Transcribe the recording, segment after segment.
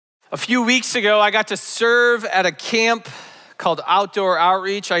A few weeks ago, I got to serve at a camp called Outdoor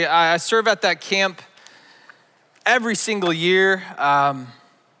Outreach. I serve at that camp every single year, and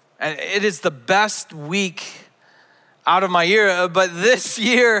it is the best week out of my year. But this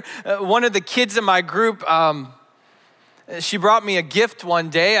year, one of the kids in my group, she brought me a gift one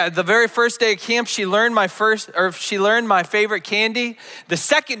day. The very first day of camp, she learned my favorite candy. The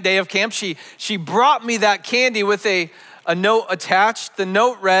second day of camp, she brought me that candy with a note attached. The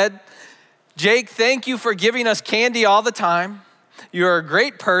note read, "Jake, thank you for giving us candy all the time. You're a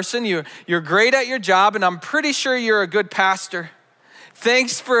great person. You're great at your job, and I'm pretty sure you're a good pastor.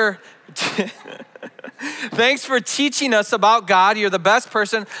 Thanks for teaching us about God. You're the best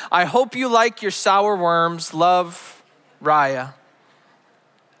person. I hope you like your sour worms. Love, Raya."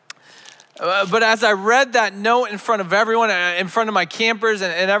 But as I read that note in front of everyone, in front of my campers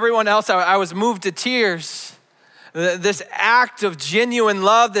and everyone else, I was moved to tears. This act of genuine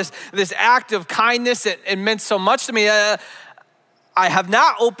love, this act of kindness, it meant so much to me. I have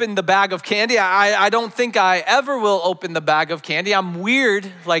not opened the bag of candy. I don't think I ever will open the bag of candy. I'm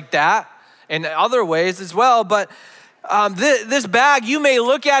weird like that in other ways as well. But this bag, you may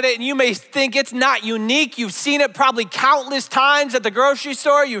look at it and you may think it's not unique. You've seen it probably countless times at the grocery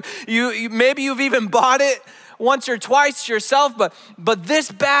store. Maybe you've even bought it once or twice yourself. But this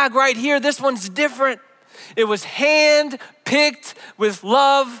bag right here, this one's different. It was hand-picked with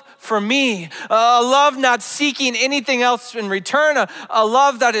love for me. A love not seeking anything else in return. A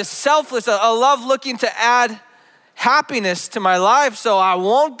love that is selfless. A love looking to add happiness to my life. So I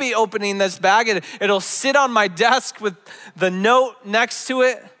won't be opening this bag. It'll sit on my desk with the note next to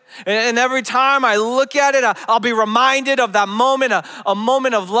it. And every time I look at it, I'll be reminded of that moment, a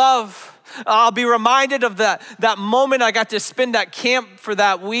moment of love. I'll be reminded of that moment I got to spend at camp for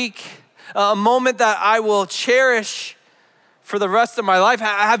that week. A moment that I will cherish for the rest of my life.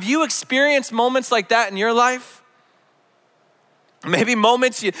 Have you experienced moments like that in your life? Maybe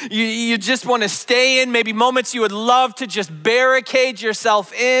moments you just want to stay in. Maybe moments you would love to just barricade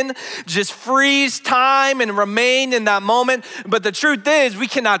yourself in, just freeze time and remain in that moment. But the truth is, we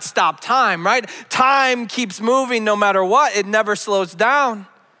cannot stop time, right? Time keeps moving no matter what. It never slows down.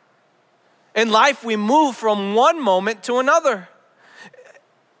 In life, we move from one moment to another.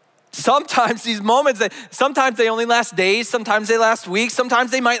 Sometimes these moments, sometimes they only last days, sometimes they last weeks,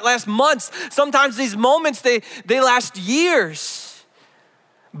 sometimes they might last months. Sometimes these moments, they last years.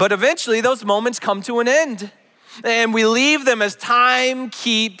 But eventually those moments come to an end and we leave them as time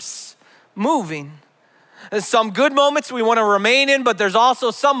keeps moving. There's some good moments we want to remain in, but there's also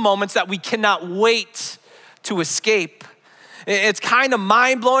some moments that we cannot wait to escape. It's kind of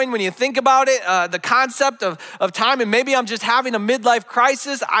mind-blowing when you think about it, the concept of time. And maybe I'm just having a midlife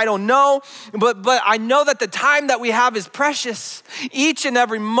crisis. I don't know. But I know that the time that we have is precious. Each and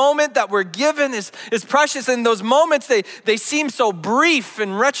every moment that we're given is precious. And those moments, they seem so brief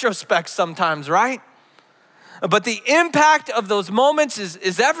in retrospect sometimes, right? But the impact of those moments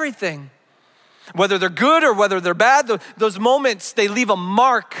is everything. Whether they're good or whether they're bad, those moments, they leave a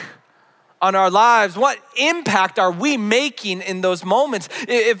mark on our lives. What impact are we making in those moments?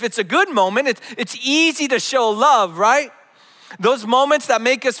 If it's a good moment, it's easy to show love, right? Those moments that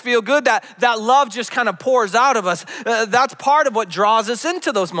make us feel good, that love just kind of pours out of us. That's part of what draws us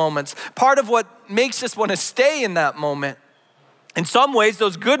into those moments. Part of what makes us want to stay in that moment. In some ways,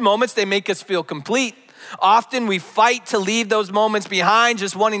 those good moments, they make us feel complete. Often we fight to leave those moments behind,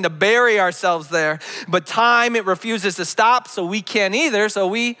 just wanting to bury ourselves there. But time, it refuses to stop, so we can't either, so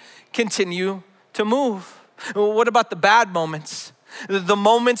we continue to move. What about the bad moments? The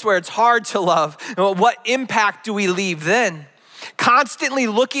moments where it's hard to love. What impact do we leave then? Constantly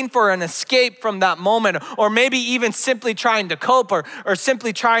looking for an escape from that moment, or maybe even simply trying to cope or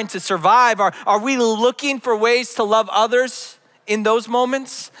simply trying to survive. Are we looking for ways to love others in those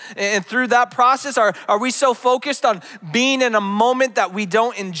moments? And through that process, are we so focused on being in a moment that we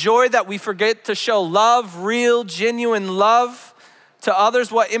don't enjoy that we forget to show love, real, genuine love to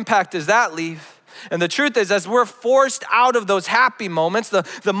others? What impact does that leave? And the truth is, as we're forced out of those happy moments,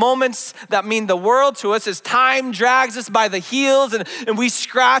 the moments that mean the world to us, as time drags us by the heels and we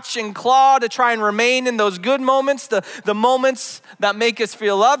scratch and claw to try and remain in those good moments, the moments that make us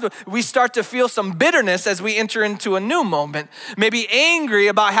feel loved, we start to feel some bitterness as we enter into a new moment. Maybe angry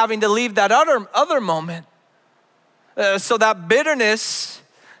about having to leave that other moment. So that bitterness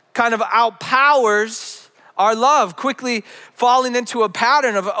kind of outpowers our love, quickly falling into a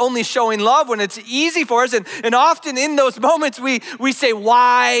pattern of only showing love when it's easy for us. And often in those moments, we say,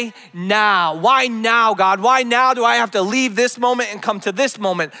 why now? Why now, God? Why now do I have to leave this moment and come to this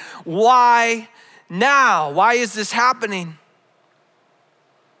moment? Why now? Why is this happening?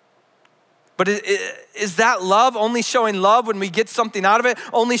 But is that love, only showing love when we get something out of it?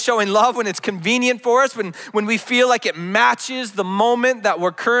 Only showing love when it's convenient for us, when we feel like it matches the moment that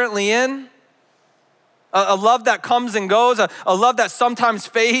we're currently in? A love that comes and goes, a love that sometimes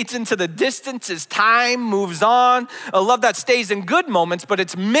fades into the distance as time moves on, a love that stays in good moments, but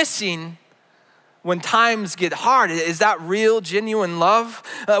it's missing when times get hard. Is that real, genuine love?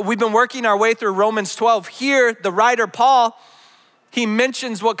 We've been working our way through Romans 12. Here, the writer Paul, he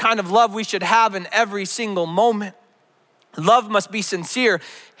mentions what kind of love we should have in every single moment. Love must be sincere.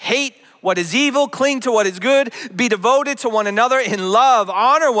 Hate what is evil, cling to what is good, be devoted to one another in love,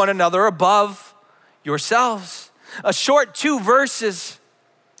 honor one another above yourselves. A short 2 verses,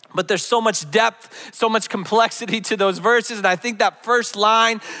 but there's so much depth, so much complexity to those verses. And I think that first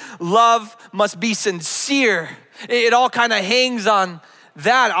line, love must be sincere, it all kind of hangs on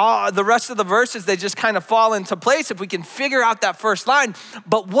that. The rest of the verses, they just kind of fall into place if we can figure out that first line.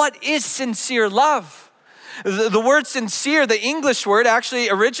 But what is sincere love? The word sincere, the English word, actually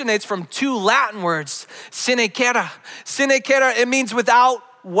originates from 2 Latin words, sine cera. Sine cera, it means without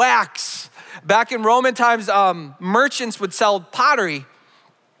wax. Back in Roman times, merchants would sell pottery.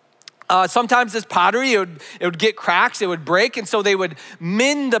 Sometimes this pottery, it would get cracks, it would break, and so they would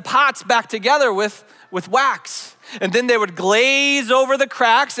mend the pots back together with wax. And then they would glaze over the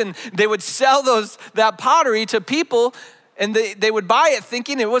cracks, and they would sell that pottery to people, and they would buy it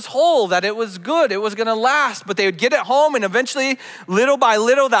thinking it was whole, that it was good, it was gonna last. But they would get it home, and eventually, little by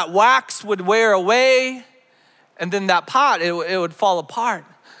little, that wax would wear away, and then that pot, it would fall apart.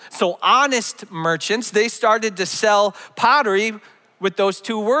 So honest merchants, they started to sell pottery with those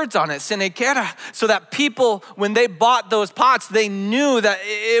 2 words on it, sine cera, so that people, when they bought those pots, they knew that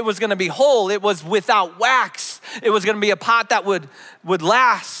it was gonna be whole, it was without wax, it was gonna be a pot that would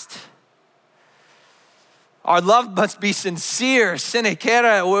last. Our love must be sincere, sine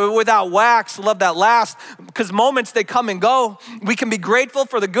cera, without wax, love that lasts, because moments, they come and go. We can be grateful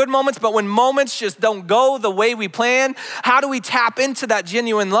for the good moments, but when moments just don't go the way we plan, how do we tap into that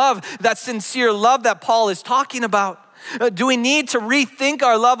genuine love, that sincere love that Paul is talking about? Do we need to rethink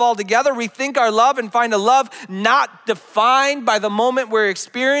our love altogether, rethink our love and find a love not defined by the moment we're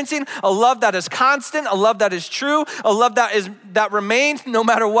experiencing, a love that is constant, a love that is true, a love that remains no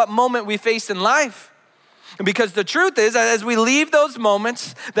matter what moment we face in life? Because the truth is, as we leave those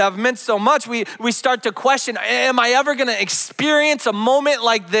moments that have meant so much, we start to question, am I ever gonna experience a moment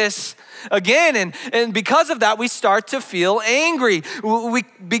like this again? And because of that, we start to feel angry. We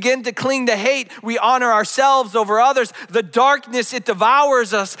begin to cling to hate. We honor ourselves over others. The darkness, it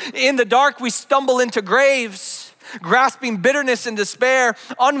devours us. In the dark, we stumble into graves, grasping bitterness and despair,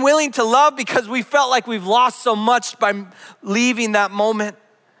 unwilling to love because we felt like we've lost so much by leaving that moment.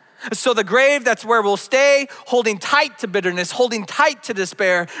 So the grave, that's where we'll stay, holding tight to bitterness, holding tight to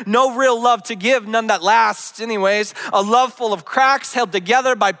despair. No real love to give, none that lasts anyways. A love full of cracks held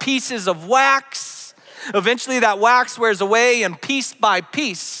together by pieces of wax. Eventually that wax wears away, and piece by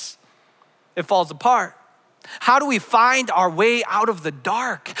piece, it falls apart. How do we find our way out of the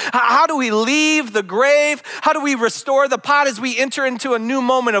dark? How do we leave the grave? How do we restore the pot as we enter into a new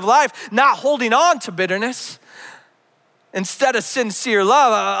moment of life, not holding on to bitterness? Instead of sincere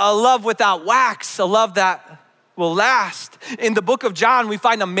love, a love without wax, a love that will last. In the book of John, we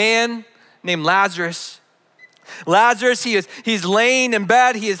find a man named Lazarus. Lazarus, he's laying in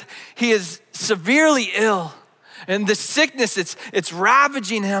bed. He is severely ill, and the sickness, it's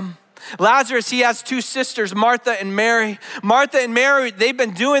ravaging him. Lazarus, he has 2 sisters, Martha and Mary. Martha and Mary, they've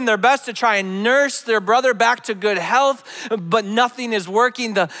been doing their best to try and nurse their brother back to good health, but nothing is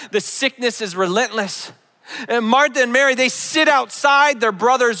working. The sickness is relentless. And Martha and Mary, they sit outside their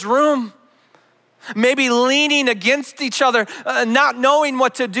brother's room, maybe leaning against each other, not knowing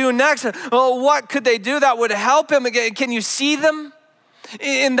what to do next. What could they do that would help him? Can you see them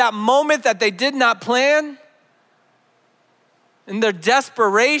in that moment that they did not plan? In their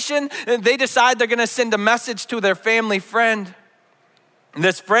desperation, they decide they're gonna send a message to their family friend. And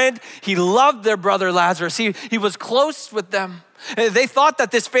this friend, he loved their brother Lazarus. He was close with them. They thought that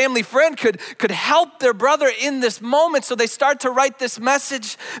this family friend could help their brother in this moment. So they start to write this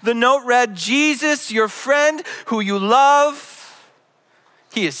message. The note read, Jesus, your friend who you love,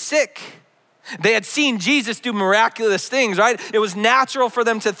 he is sick. They had seen Jesus do miraculous things, right? It was natural for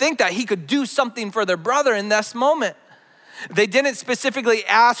them to think that he could do something for their brother in this moment. They didn't specifically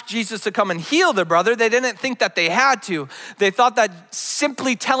ask Jesus to come and heal their brother. They didn't think that they had to. They thought that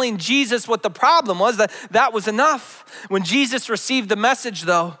simply telling Jesus what the problem was, that was enough. When Jesus received the message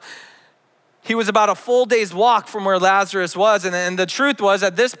though, he was about a full day's walk from where Lazarus was. And the truth was,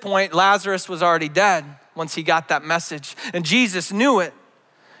 at this point, Lazarus was already dead once he got that message. And Jesus knew it.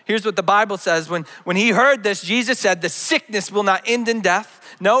 Here's what the Bible says. When he heard this, Jesus said, the sickness will not end in death.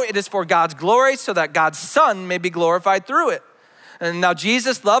 No, it is for God's glory, so that God's Son may be glorified through it. And now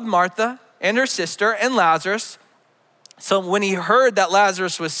Jesus loved Martha and her sister and Lazarus. So when he heard that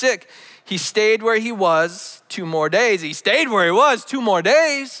Lazarus was sick, he stayed where he was 2 more days. He stayed where he was 2 more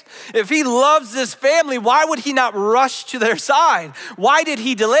days. If he loves this family, why would he not rush to their side? Why did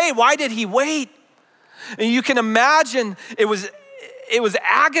he delay? Why did he wait? And you can imagine it was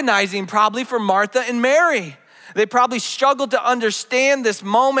agonizing probably for Martha and Mary. They probably struggled to understand this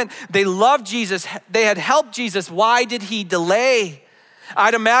moment. They loved Jesus. They had helped Jesus. Why did he delay?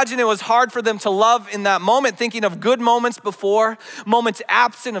 I'd imagine it was hard for them to love in that moment, thinking of good moments before, moments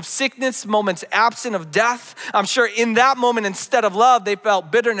absent of sickness, moments absent of death. I'm sure in that moment, instead of love, they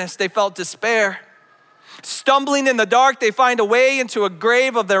felt bitterness, they felt despair. Stumbling in the dark, they find a way into a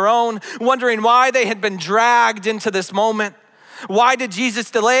grave of their own, wondering why they had been dragged into this moment. Why did Jesus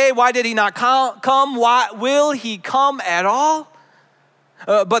delay? Why did he not come? Why will he come at all?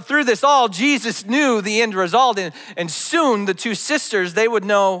 But through this all, Jesus knew the end result, and soon the 2 sisters, they would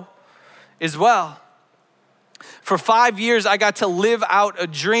know as well. For 5 years, I got to live out a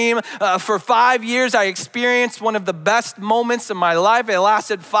dream. For 5 years, I experienced one of the best moments of my life. It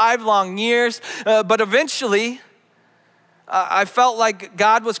lasted 5 long years, but eventually, I felt like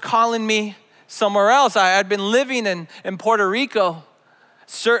God was calling me somewhere else. I had been living in Puerto Rico,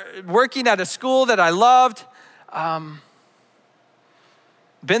 working at a school that I loved.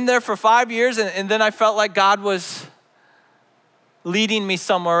 Been there for 5 years, and then I felt like God was leading me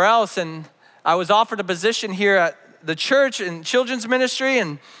somewhere else. And I was offered a position here at the church in children's ministry.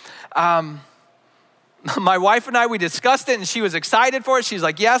 And my wife and I, we discussed it, and she was excited for it. She's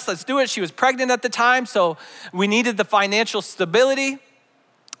like, yes, let's do it. She was pregnant at the time, so we needed the financial stability.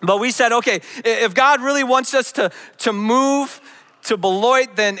 But we said, okay, if God really wants us to move to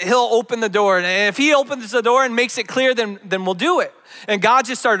Beloit, then he'll open the door. And if he opens the door and makes it clear, then we'll do it. And God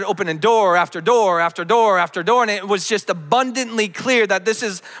just started opening door after door after door after door. And it was just abundantly clear that this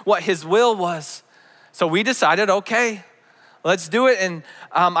is what his will was. So we decided, okay, let's do it. And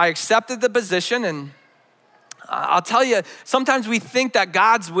I accepted the position. And I'll tell you, sometimes we think that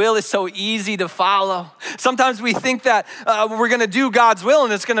God's will is so easy to follow. Sometimes we think that we're going to do God's will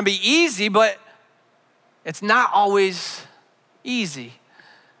and it's going to be easy, but it's not always easy.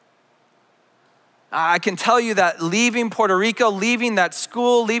 I can tell you that leaving Puerto Rico, leaving that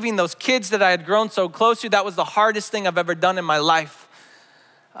school, leaving those kids that I had grown so close to, that was the hardest thing I've ever done in my life.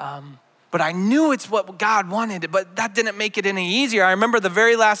 But I knew it's what God wanted, but that didn't make it any easier. I remember the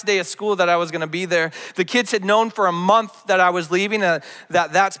very last day of school that I was gonna be there. The kids had known for a month that I was leaving,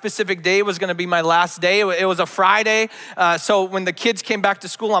 that specific day was gonna be my last day. It was a Friday, so when the kids came back to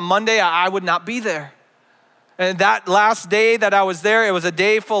school on Monday, I would not be there. And that last day that I was there, it was a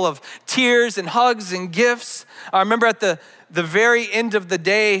day full of tears and hugs and gifts. I remember at the very end of the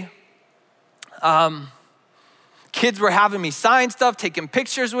day, kids were having me sign stuff, taking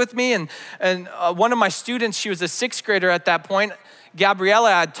pictures with me. And one of my students, she was a 6th grader at that point,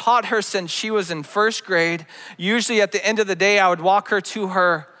 Gabriella. I had taught her since she was in 1st grade. Usually at the end of the day, I would walk her to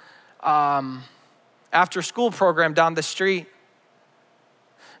her after school program down the street.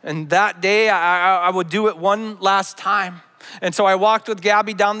 And that day, I would do it one last time. And so I walked with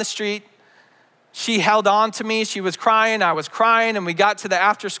Gabby down the street. She held on to me. She was crying. I was crying. And we got to the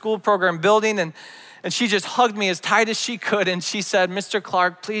after school program building. And she just hugged me as tight as she could. And she said, Mr.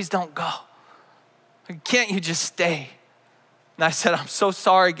 Clark, please don't go. Can't you just stay? And I said, I'm so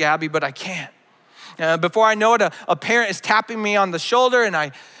sorry, Gabby, but I can't. Before I know it, a parent is tapping me on the shoulder.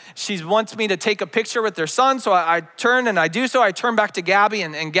 And she wants me to take a picture with their son. So I turn and I do so. I turn back to Gabby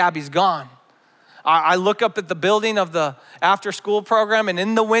and Gabby's gone. I look up at the building of the after school program, and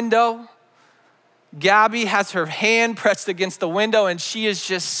in the window, Gabby has her hand pressed against the window and she is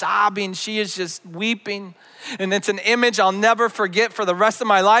just sobbing. She is just weeping. And it's an image I'll never forget for the rest of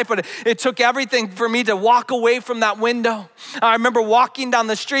my life, but it took everything for me to walk away from that window. I remember walking down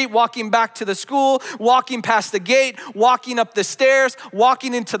the street, walking back to the school, walking past the gate, walking up the stairs,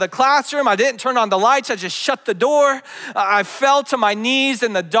 walking into the classroom. I didn't turn on the lights. I just shut the door. I fell to my knees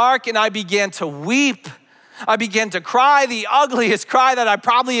in the dark and I began to weep. I began to cry, the ugliest cry that I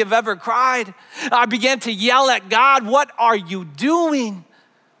probably have ever cried. I began to yell at God, what are you doing?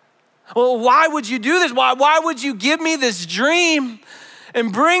 Well, why would you do this? Why would you give me this dream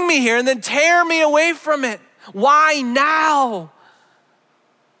and bring me here and then tear me away from it? Why now?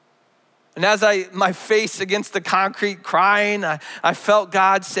 And as my face against the concrete crying, I felt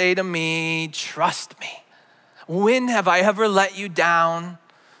God say to me, trust me. When have I ever let you down?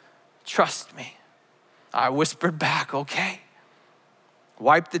 Trust me. I whispered back, okay.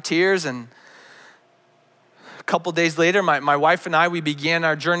 wiped the tears, and a couple days later, my wife and I, we began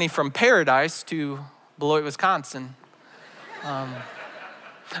our journey from paradise to Beloit, Wisconsin.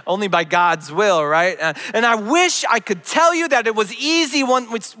 Only by God's will, right? And I wish I could tell you that it was easy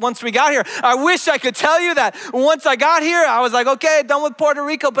once we got here. I wish I could tell you that once I got here, I was like, okay, done with Puerto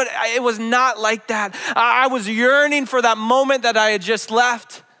Rico, but it was not like that. I was yearning for that moment that I had just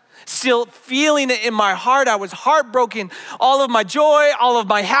left, still feeling it in my heart. I was heartbroken. All of my joy, all of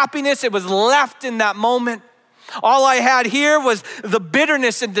my happiness, it was left in that moment. All I had here was the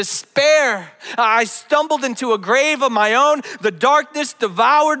bitterness and despair. I stumbled into a grave of my own. The darkness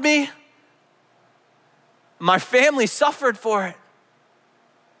devoured me. My family suffered for it.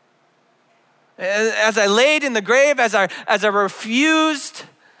 As I laid in the grave, as I refused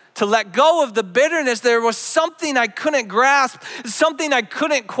to let go of the bitterness, there was something I couldn't grasp, something I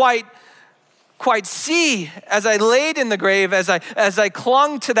couldn't quite see as I laid in the grave, as I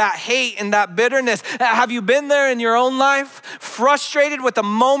clung to that hate and that bitterness. Have you been there in your own life? Frustrated with the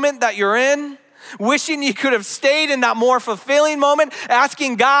moment that you're in? Wishing you could have stayed in that more fulfilling moment?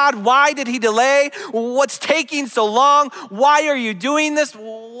 Asking God, why did he delay? What's taking so long? Why are you doing this?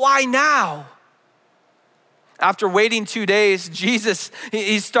 Why now? After waiting 2 days, Jesus,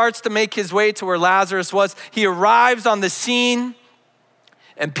 he starts to make his way to where Lazarus was. He arrives on the scene,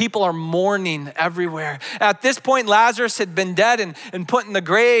 and people are mourning everywhere. At this point, Lazarus had been dead and put in the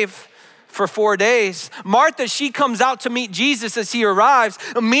grave for 4 days. Martha, she comes out to meet Jesus as he arrives.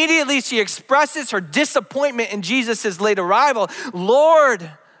 Immediately, she expresses her disappointment in Jesus' late arrival. Lord,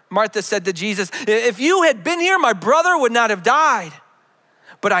 Martha said to Jesus, if you had been here, my brother would not have died.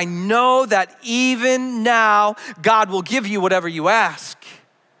 But I know that even now, God will give you whatever you ask.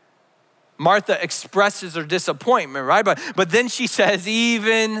 Martha expresses her disappointment, right? But then she says,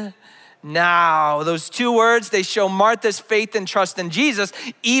 even now. Those two words, they show Martha's faith and trust in Jesus,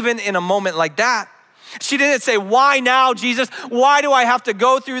 even in a moment like that. She didn't say, why now, Jesus? Why do I have to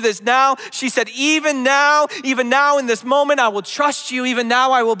go through this now? She said, even now in this moment, I will trust you. Even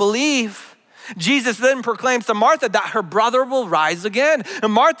now, I will believe. Jesus then proclaims to Martha that her brother will rise again.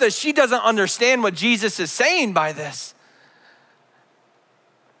 And Martha, she doesn't understand what Jesus is saying by this.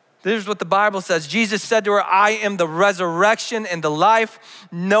 Here's what the Bible says. Jesus said to her, I am the resurrection and the life.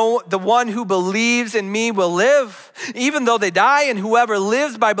 No, the one who believes in me will live, even though they die, and whoever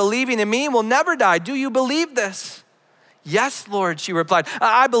lives by believing in me will never die. Do you believe this? Yes, Lord, she replied.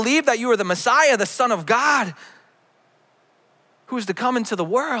 I believe that you are the Messiah, the Son of God, who is to come into the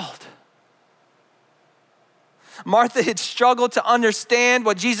world. Martha had struggled to understand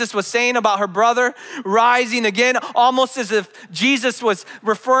what Jesus was saying about her brother rising again, almost as if Jesus was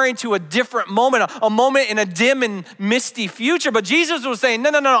referring to a different moment, a moment in a dim and misty future. But Jesus was saying, no,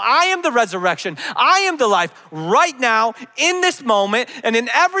 I am the resurrection. I am the life right now, in this moment, and in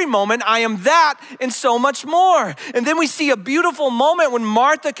every moment, I am that and so much more. And then we see a beautiful moment when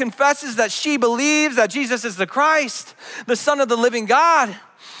Martha confesses that she believes that Jesus is the Christ, the Son of the living God.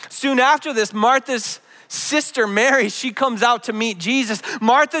 Soon after this, Martha's sister Mary, she comes out to meet Jesus.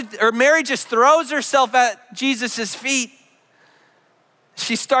 Mary just throws herself at Jesus' feet.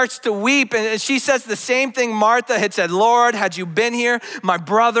 She starts to weep, and she says the same thing Martha had said. Lord, had you been here, my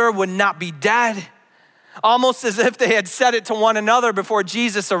brother would not be dead. Almost as if they had said it to one another before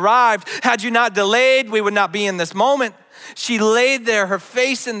Jesus arrived. Had you not delayed, we would not be in this moment. She laid there, her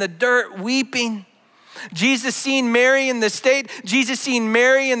face in the dirt, weeping. Jesus seeing Mary in this state, Jesus seeing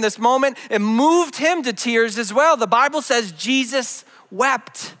Mary in this moment, it moved him to tears as well. The Bible says Jesus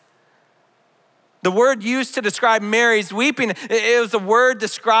wept. The word used to describe Mary's weeping, it was a word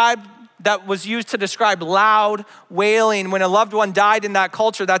that was used to describe loud wailing. When a loved one died in that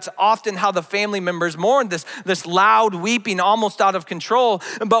culture, that's often how the family members mourned, this loud weeping, almost out of control.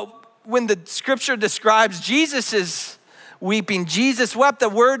 But when the scripture describes Jesus's weeping, Jesus wept. The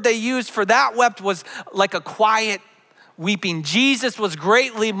word they used for that wept was like a quiet weeping. Jesus was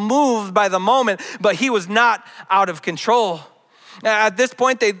greatly moved by the moment, but he was not out of control. At this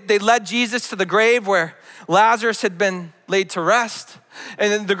point, they led Jesus to the grave where Lazarus had been laid to rest.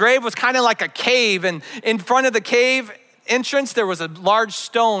 And the grave was kind of like a cave. And in front of the cave entrance, there was a large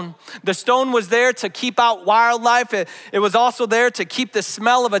stone. The stone was there to keep out wildlife. It was also there to keep the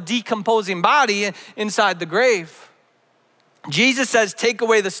smell of a decomposing body inside the grave. Jesus says, take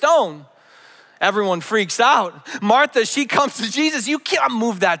away the stone. Everyone freaks out. Martha, she comes to Jesus. You can't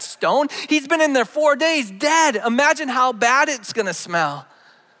move that stone. He's been in there 4 days, dead. Imagine how bad it's gonna smell.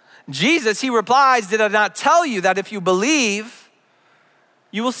 Jesus, he replies, did I not tell you that if you believe,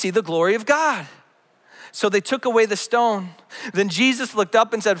 you will see the glory of God? So they took away the stone. Then Jesus looked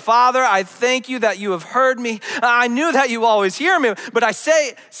up and said, Father, I thank you that you have heard me. I knew that you always hear me, but I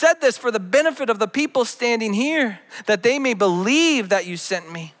said this for the benefit of the people standing here, that they may believe that you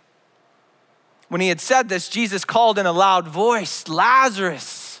sent me. When he had said this, Jesus called in a loud voice,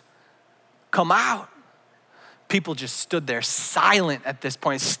 Lazarus, come out. People just stood there silent at this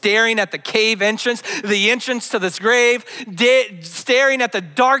point, staring at the cave entrance, the entrance to this grave, staring at the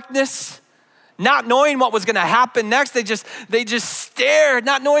darkness, not knowing what was going to happen next. They just stared,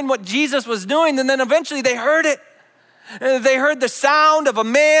 not knowing what Jesus was doing. And then eventually they heard it. They heard the sound of a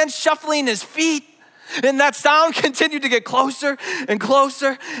man shuffling his feet. And that sound continued to get closer and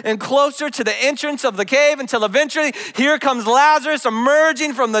closer and closer to the entrance of the cave until eventually here comes Lazarus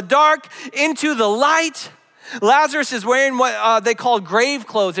emerging from the dark into the light. Lazarus is wearing what they called grave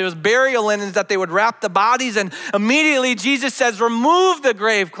clothes. It was burial linens that they would wrap the bodies, and immediately Jesus says, remove the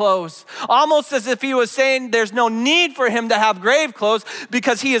grave clothes. Almost as if he was saying there's no need for him to have grave clothes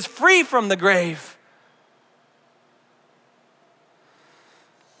because he is free from the grave.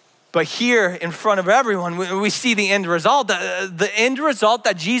 But here in front of everyone, we see the end result, the end result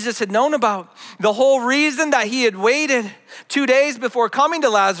that Jesus had known about. The whole reason that he had waited 2 days before coming to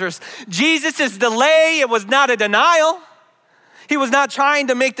Lazarus. Jesus' delay, it was not a denial. He was not trying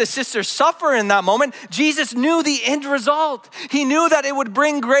to make the sisters suffer in that moment. Jesus knew the end result. He knew that it would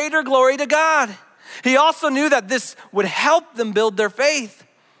bring greater glory to God. He also knew that this would help them build their faith.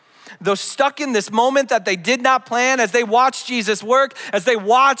 Though stuck in this moment that they did not plan, as they watched Jesus work, as they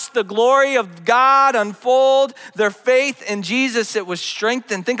watched the glory of God unfold, their faith in Jesus, it was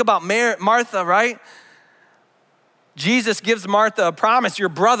strengthened. Think about Martha, right? Jesus gives Martha a promise, your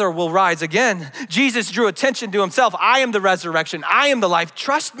brother will rise again. Jesus drew attention to himself. I am the resurrection. I am the life.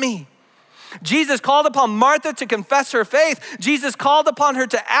 Trust me. Jesus called upon Martha to confess her faith. Jesus called upon her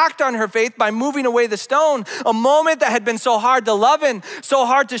to act on her faith by moving away the stone. A moment that had been so hard to love in, so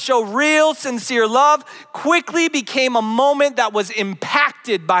hard to show real, sincere love, quickly became a moment that was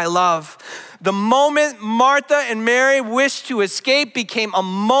impacted by love. The moment Martha and Mary wished to escape became a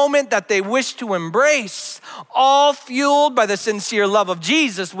moment that they wished to embrace, all fueled by the sincere love of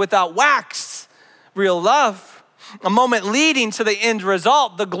Jesus without wax, real love. A moment leading to the end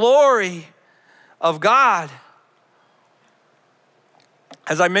result, the glory of God.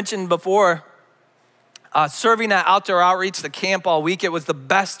 As I mentioned before, serving at Outdoor Outreach, the camp all week, it was the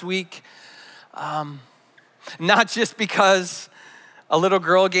best week. Not just because a little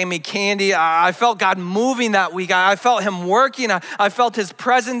girl gave me candy. I felt God moving that week. I felt him working. I felt his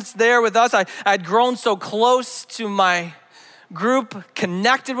presence there with us. I'd grown so close to my group,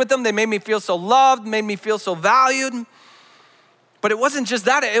 connected with them. They made me feel so loved, made me feel so valued. But it wasn't just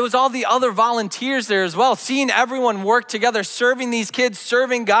that, it was all the other volunteers there as well. Seeing everyone work together, serving these kids,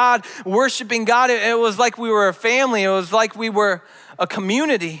 serving God, worshiping God. It was like we were a family. It was like we were a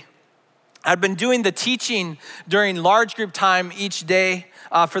community. I'd been doing the teaching during large group time each day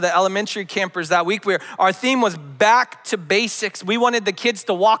for the elementary campers that week. Our theme was back to basics. We wanted the kids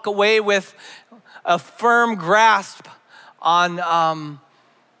to walk away with a firm grasp on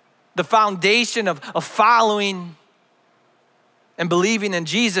the foundation of following and believing in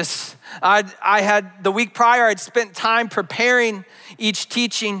Jesus. I had the week prior, I'd spent time preparing each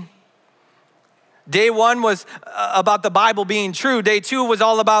teaching. Day one was about the Bible being true. Day two was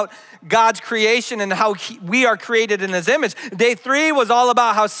all about God's creation and how we are created in his image. Day three was all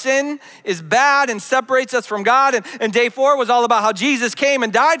about how sin is bad and separates us from God. And day four was all about how Jesus came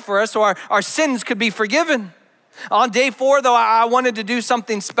and died for us so our sins could be forgiven. On day four, though, I wanted to do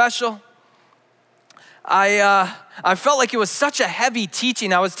something special. I felt like it was such a heavy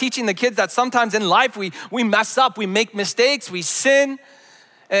teaching. I was teaching the kids that sometimes in life we mess up, we make mistakes, we sin.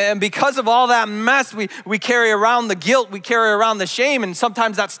 And because of all that mess, we carry around the guilt, we carry around the shame, and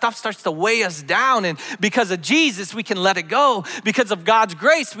sometimes that stuff starts to weigh us down. And because of Jesus, we can let it go. Because of God's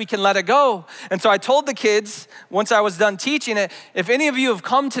grace, we can let it go. And so I told the kids, once I was done teaching it, if any of you have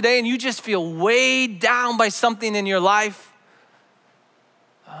come today and you just feel weighed down by something in your life,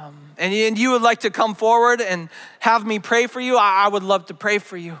 and you would like to come forward and have me pray for you, I would love to pray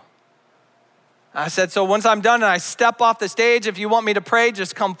for you. I said, so once I'm done and I step off the stage, if you want me to pray,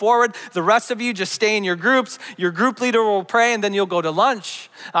 just come forward. The rest of you just stay in your groups. Your group leader will pray and then you'll go to lunch.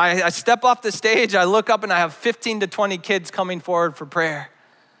 I step off the stage, I look up and I have 15 to 20 kids coming forward for prayer.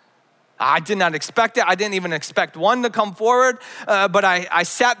 I did not expect it. I didn't even expect one to come forward, but I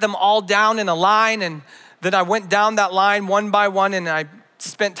sat them all down in a line, and then I went down that line one by one and I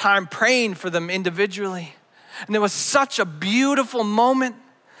spent time praying for them individually. And it was such a beautiful moment,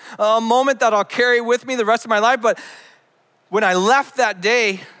 a moment that I'll carry with me the rest of my life. But when I left that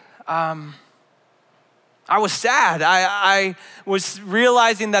day, I was sad. I was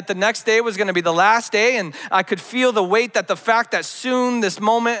realizing that the next day was going to be the last day, and I could feel the weight that the fact that soon this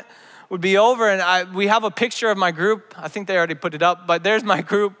moment would be over. And we have a picture of my group. I think they already put it up, but there's my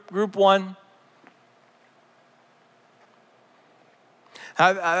group one.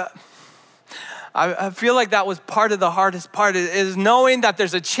 I feel like that was part of the hardest part, is knowing that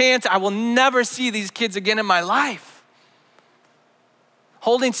there's a chance I will never see these kids again in my life.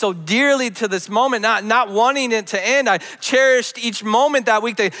 Holding so dearly to this moment, not wanting it to end. I cherished each moment that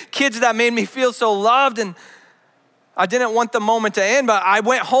week, the kids that made me feel so loved, and I didn't want the moment to end, but I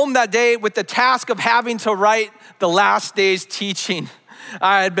went home that day with the task of having to write the last day's teaching.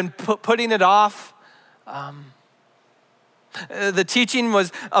 I had been putting it off. The teaching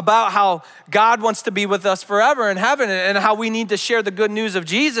was about how God wants to be with us forever in heaven and how we need to share the good news of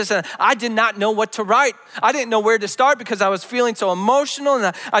Jesus. And I did not know what to write. I didn't know where to start because I was feeling so emotional,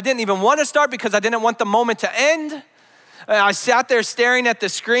 and I didn't even want to start because I didn't want the moment to end. I sat there staring at the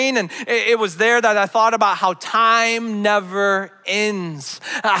screen, and it was there that I thought about how time never ends,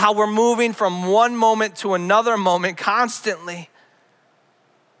 how we're moving from one moment to another moment constantly.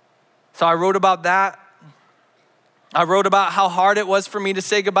 So I wrote about that. I wrote about how hard it was for me to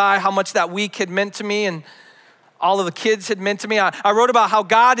say goodbye, how much that week had meant to me, and all of the kids had meant to me. I wrote about how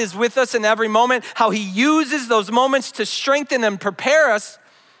God is with us in every moment, how he uses those moments to strengthen and prepare us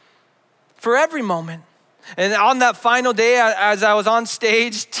for every moment. And on that final day, as I was on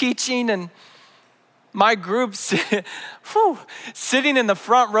stage teaching, and my group sitting in the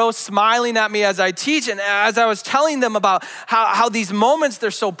front row smiling at me as I teach, and as I was telling them about how these moments,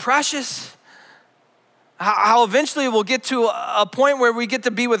 they're so precious, how eventually we'll get to a point where we get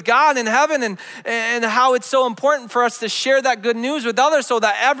to be with God in heaven, and how it's so important for us to share that good news with others so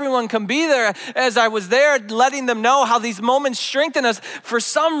that everyone can be there. As I was there, letting them know how these moments strengthen us. For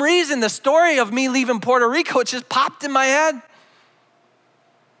some reason, the story of me leaving Puerto Rico, it just popped in my head.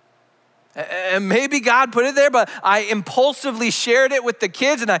 And maybe God put it there, but I impulsively shared it with the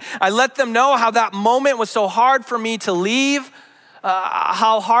kids, and I let them know how that moment was so hard for me to leave,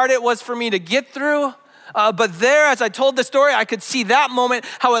 how hard it was for me to get through. But there, as I told the story, I could see that moment,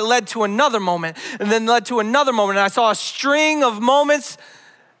 how it led to another moment, and then led to another moment. And I saw a string of moments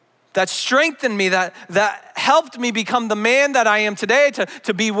that strengthened me, that helped me become the man that I am today,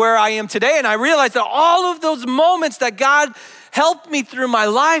 to be where I am today. And I realized that all of those moments that God helped me through my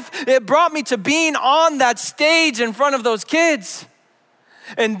life, it brought me to being on that stage in front of those kids.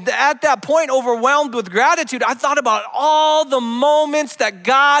 And at that point, overwhelmed with gratitude, I thought about all the moments that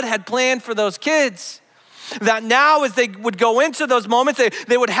God had planned for those kids. That now as they would go into those moments,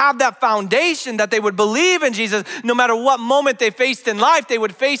 they would have that foundation, that they would believe in Jesus. No matter what moment they faced in life, they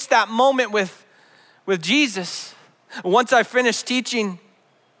would face that moment with Jesus. Once I finished teaching,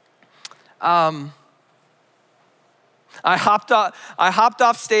 I hopped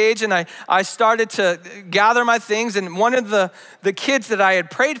off stage, and I started to gather my things. And one of the kids that I had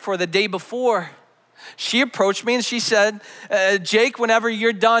prayed for the day before, she approached me and she said, Jake, whenever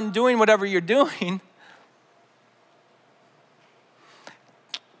you're done doing whatever you're doing,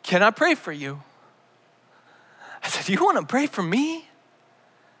 can I pray for you? I said, you want to pray for me?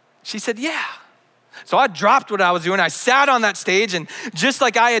 She said, yeah. So I dropped what I was doing. I sat on that stage, and just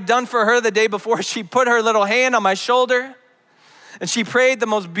like I had done for her the day before, she put her little hand on my shoulder, and she prayed the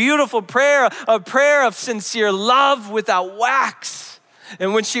most beautiful prayer, a prayer of sincere love without wax.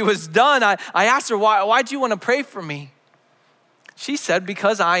 And when she was done, I asked her, why do you want to pray for me? She said,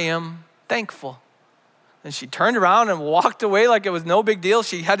 because I am thankful. And she turned around and walked away like it was no big deal.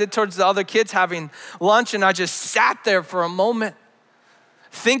 She headed towards the other kids having lunch, and I just sat there for a moment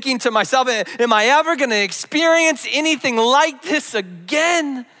thinking to myself, am I ever going to experience anything like this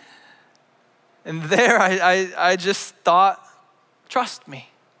again? And there I just thought, trust me.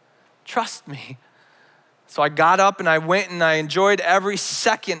 So I got up and I went and I enjoyed every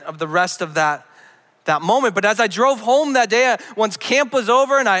second of the rest of that moment. But as I drove home that day, once camp was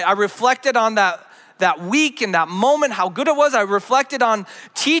over and I reflected on that week and that moment, how good it was. I reflected on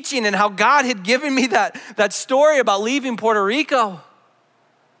teaching and how God had given me that story about leaving Puerto Rico.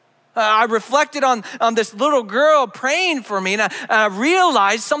 I reflected on this little girl praying for me, and I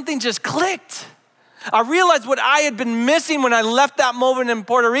realized something just clicked. I realized what I had been missing when I left that moment in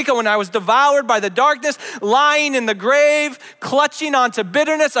Puerto Rico, when I was devoured by the darkness, lying in the grave, clutching onto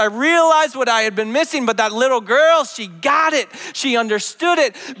bitterness. I realized what I had been missing, but that little girl, she got it. She understood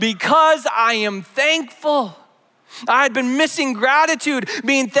it because I am thankful. I had been missing gratitude,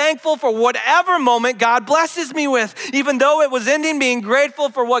 being thankful for whatever moment God blesses me with, even though it was ending, being grateful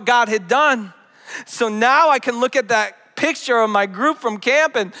for what God had done. So now I can look at that picture of my group from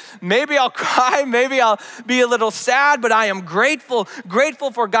camp, and maybe I'll cry, maybe I'll be a little sad, but I am grateful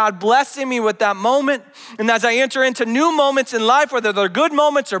for God blessing me with that moment. And as I enter into new moments in life, whether they're good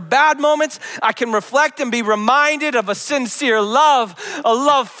moments or bad moments, I can reflect and be reminded of a sincere love, a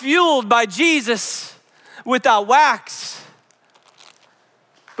love fueled by Jesus without wax.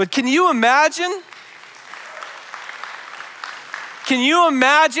 But can you imagine? Can you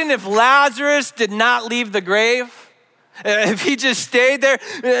imagine if Lazarus did not leave the grave? If he just stayed there,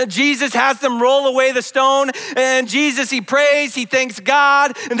 Jesus has them roll away the stone, and Jesus, he prays, he thanks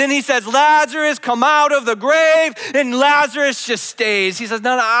God, and then he says, Lazarus, come out of the grave, and Lazarus just stays. He says,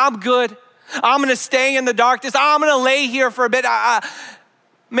 no, I'm good. I'm gonna stay in the darkness. I'm gonna lay here for a bit.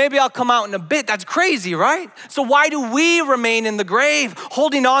 Maybe I'll come out in a bit. That's crazy, right? So why do we remain in the grave,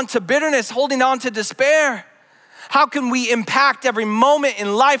 holding on to bitterness, holding on to despair? How can we impact every moment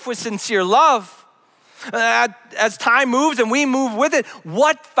in life with sincere love? As time moves and we move with it,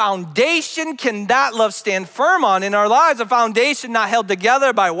 what foundation can that love stand firm on in our lives? A foundation not held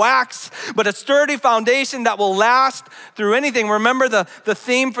together by wax, but a sturdy foundation that will last through anything. Remember the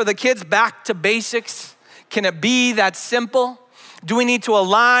theme for the kids, back to basics? Can it be that simple? Do we need to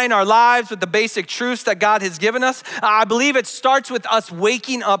align our lives with the basic truths that God has given us? I believe it starts with us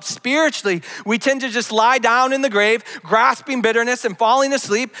waking up spiritually. We tend to just lie down in the grave, grasping bitterness and falling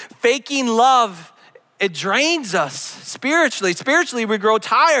asleep, faking love. It drains us spiritually. Spiritually, we grow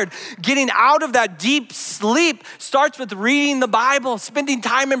tired. Getting out of that deep sleep starts with reading the Bible, spending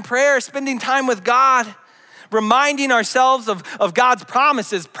time in prayer, spending time with God, reminding ourselves of God's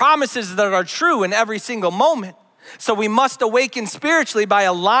promises that are true in every single moment. So we must awaken spiritually by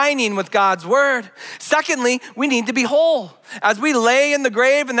aligning with God's word. Secondly, we need to be whole. As we lay in the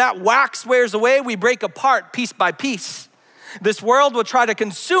grave and that wax wears away, we break apart piece by piece. This world will try to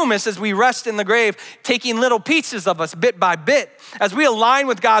consume us as we rest in the grave, taking little pieces of us bit by bit. As we align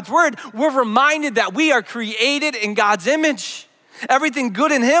with God's word, we're reminded that we are created in God's image. Everything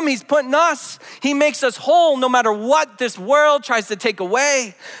good in him, he's put in us. He makes us whole no matter what this world tries to take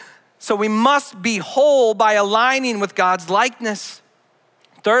away. So we must be whole by aligning with God's likeness.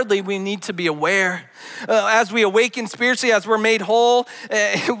 Thirdly, we need to be aware. As we awaken spiritually, as we're made whole,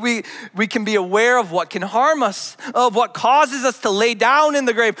 we can be aware of what can harm us, of what causes us to lay down in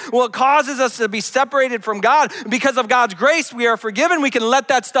the grave, what causes us to be separated from God. Because of God's grace, we are forgiven. We can let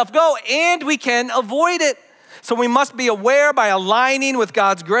that stuff go and we can avoid it. So we must be aware by aligning with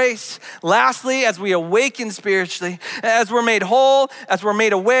God's grace. Lastly, as we awaken spiritually, as we're made whole, as we're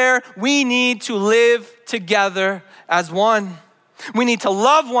made aware, we need to live together as one. We need to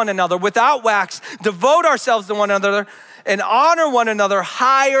love one another without wax, devote ourselves to one another, and honor one another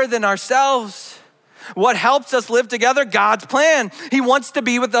higher than ourselves. What helps us live together? God's plan. He wants to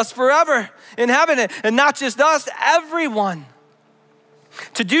be with us forever in heaven, and not just us, everyone.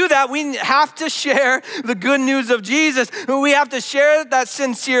 To do that, we have to share the good news of Jesus. We have to share that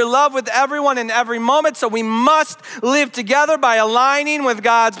sincere love with everyone in every moment. So we must live together by aligning with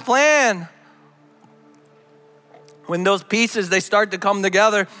God's plan. When those pieces, they start to come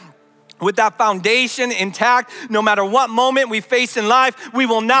together, with that foundation intact, no matter what moment we face in life, we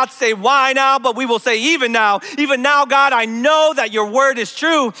will not say why now, but we will say even now. Even now, God, I know that your word is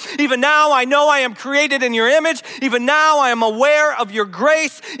true. Even now, I know I am created in your image. Even now, I am aware of your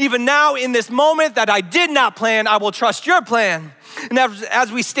grace. Even now, in this moment that I did not plan, I will trust your plan. And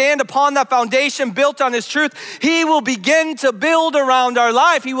as we stand upon that foundation built on his truth, he will begin to build around our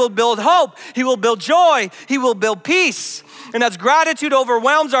life. He will build hope. He will build joy. He will build peace. And as gratitude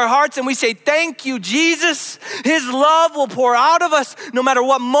overwhelms our hearts and we say, thank you, Jesus, his love will pour out of us no matter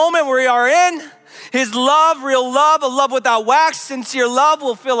what moment we are in. His love, real love, a love without wax, sincere love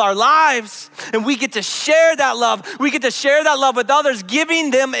will fill our lives. And we get to share that love. We get to share that love with others,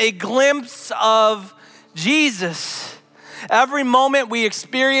 giving them a glimpse of Jesus. Every moment we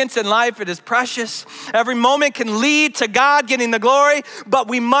experience in life, it is precious. Every moment can lead to God getting the glory, but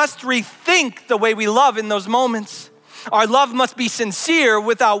we must rethink the way we love in those moments. Our love must be sincere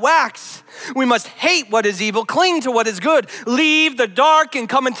without wax. We must hate what is evil, cling to what is good, leave the dark and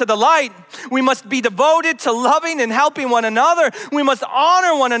come into the light. We must be devoted to loving and helping one another. We must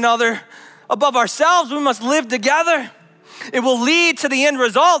honor one another above ourselves. We must live together. It will lead to the end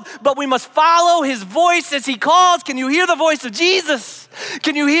result, but we must follow his voice as he calls. Can you hear the voice of Jesus?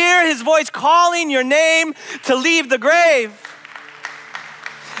 Can you hear his voice calling your name to leave the grave?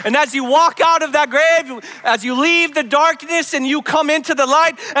 And as you walk out of that grave, as you leave the darkness and you come into the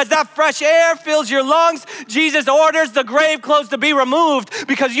light, as that fresh air fills your lungs, Jesus orders the grave clothes to be removed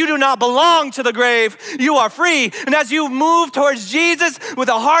because you do not belong to the grave. You are free. And as you move towards Jesus with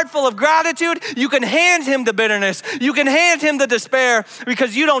a heart full of gratitude, you can hand him the bitterness. You can hand him the despair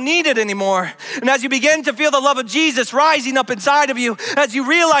because you don't need it anymore. And as you begin to feel the love of Jesus rising up inside of you, as you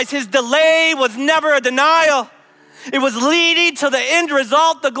realize his delay was never a denial, it was leading to the end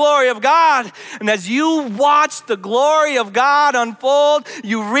result, the glory of God. And as you watch the glory of God unfold,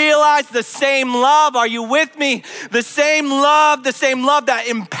 you realize the same love. Are you with me? The same love that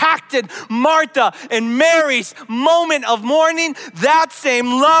impacted Martha and Mary's moment of mourning, that same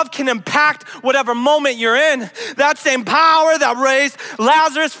love can impact whatever moment you're in. That same power that raised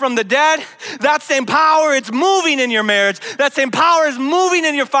Lazarus from the dead, that same power, it's moving in your marriage. That same power is moving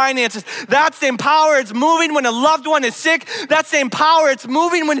in your finances. That same power, it's moving when a loved one is sick. That same power, it's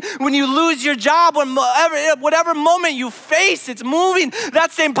moving when you lose your job, whatever moment you face, it's moving.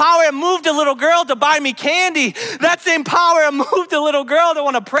 That same power, it moved a little girl to buy me candy. That same power, it moved a little girl to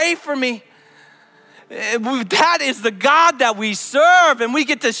want to pray for me. That is the God that we serve, and we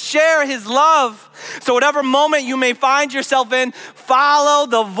get to share his love. So whatever moment you may find yourself in, follow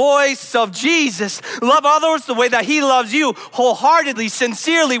the voice of Jesus. Love others the way that he loves you, wholeheartedly,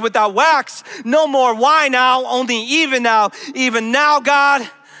 sincerely, without wax. No more why now, only even now. Even now, God,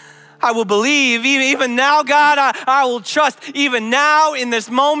 I will believe. Even now, God, I will trust. Even now, in this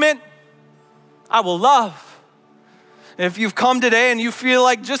moment, I will love. If you've come today and you feel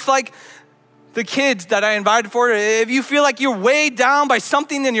like, just like the kids that I invited for, if you feel like you're weighed down by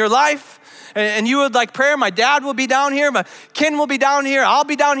something in your life and you would like prayer, my dad will be down here, my Ken will be down here, I'll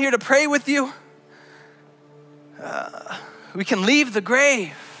be down here to pray with you. We can leave the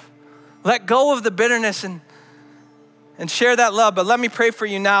grave, let go of the bitterness and share that love. But let me pray for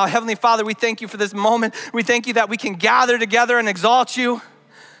you now. Heavenly Father, we thank you for this moment. We thank you that we can gather together and exalt you.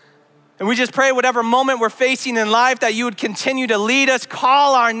 And we just pray whatever moment we're facing in life that you would continue to lead us,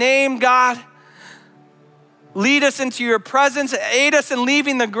 call our name, God. Lead us into your presence, aid us in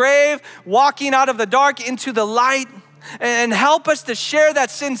leaving the grave, walking out of the dark into the light, and help us to share that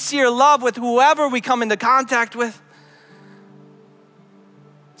sincere love with whoever we come into contact with,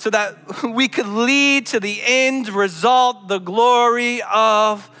 so that we could lead to the end result, the glory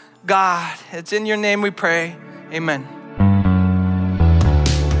of God. It's in your name we pray. Amen.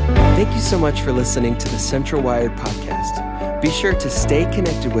 Thank you so much for listening to the Central Wired podcast. Be sure to stay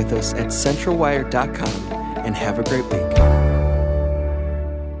connected with us at centralwired.com and have a great week.